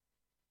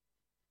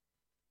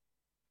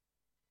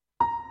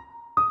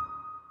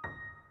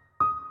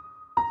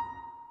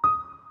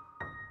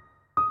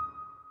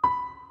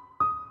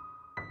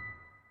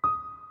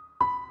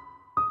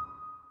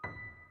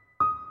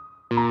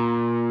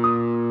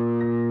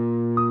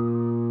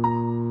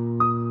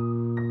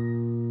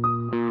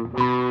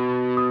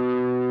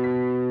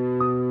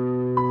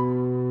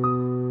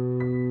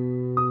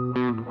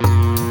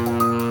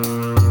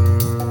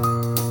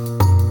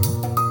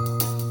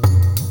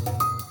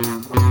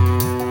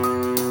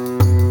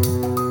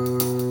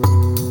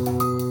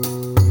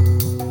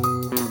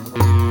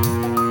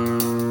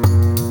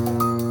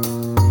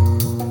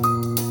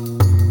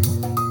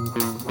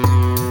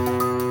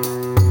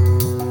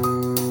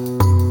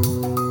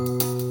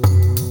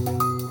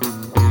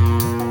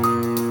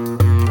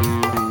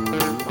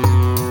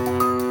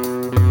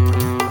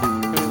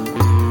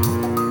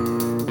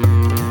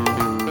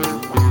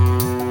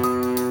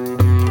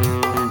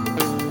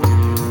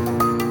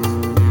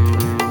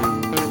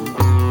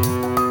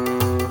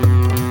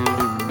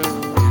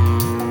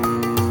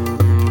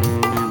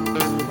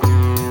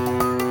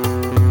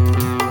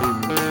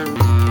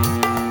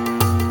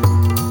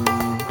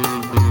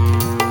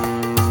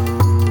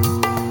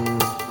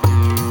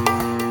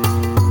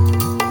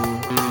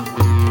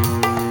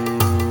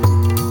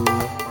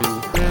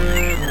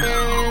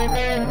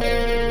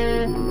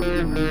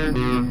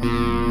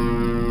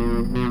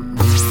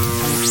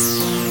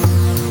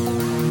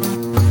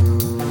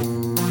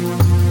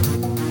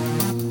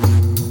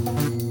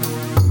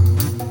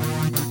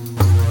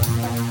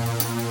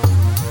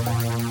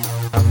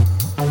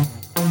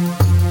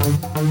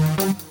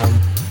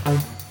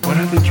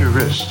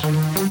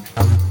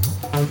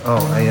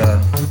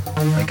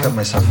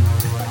myself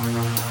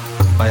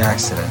by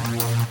accident.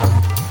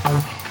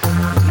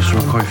 Mr.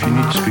 McCoy, if you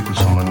need to speak with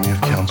someone, we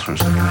have counselors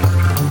that can help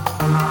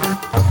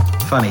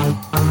you. Funny.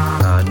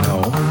 No.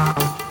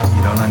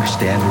 You don't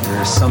understand.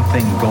 There's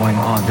something going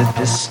on.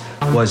 This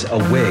was a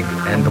wig,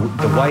 and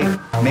the white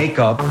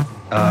makeup,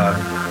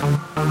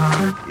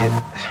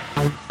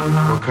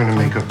 What kind of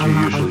makeup do you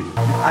usually use?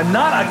 I'm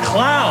not a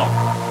clown!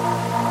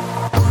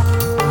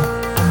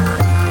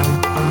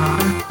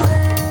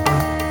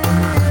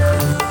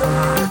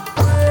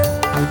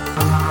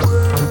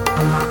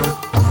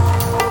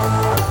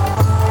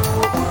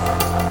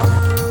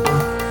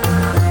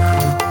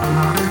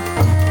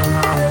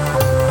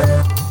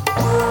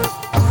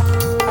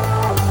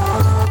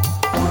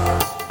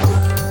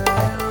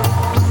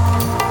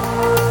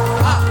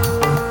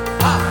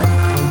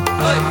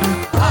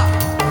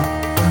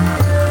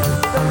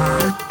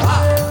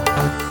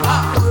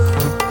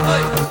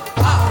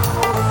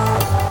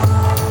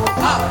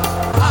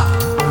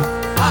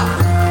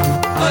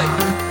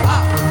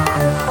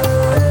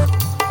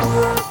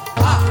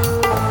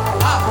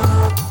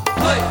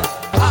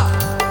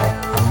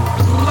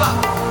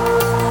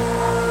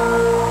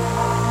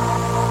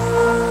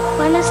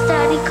 When is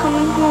Daddy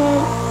coming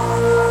home?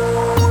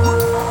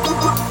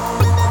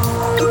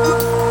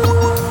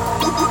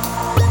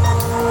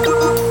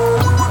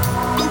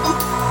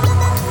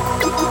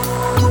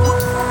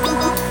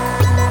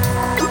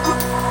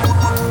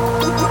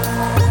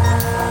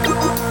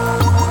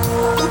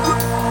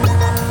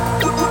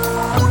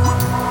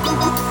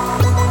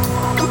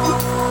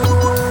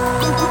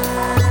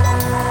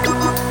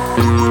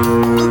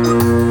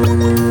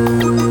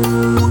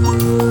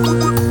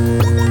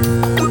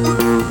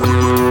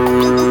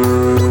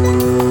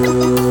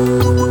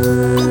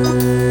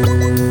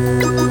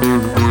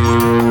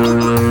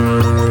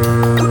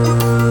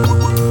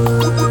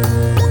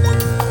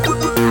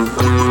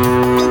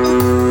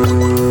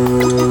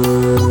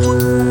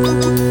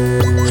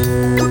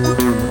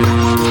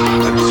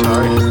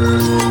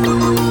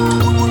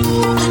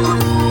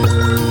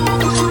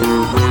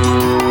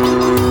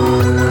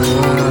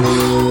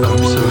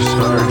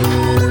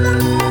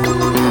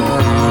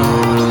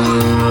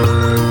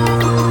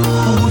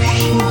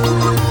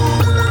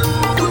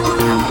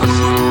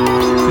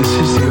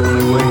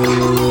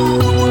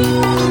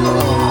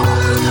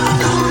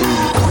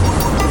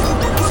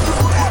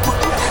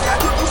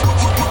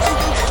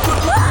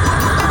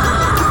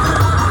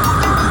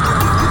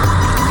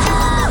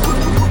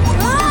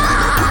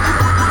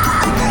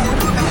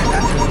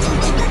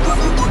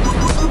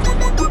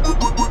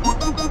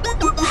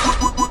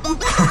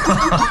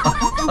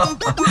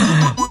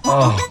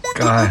 Oh,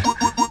 God.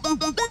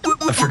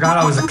 I forgot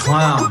I was a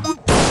clown.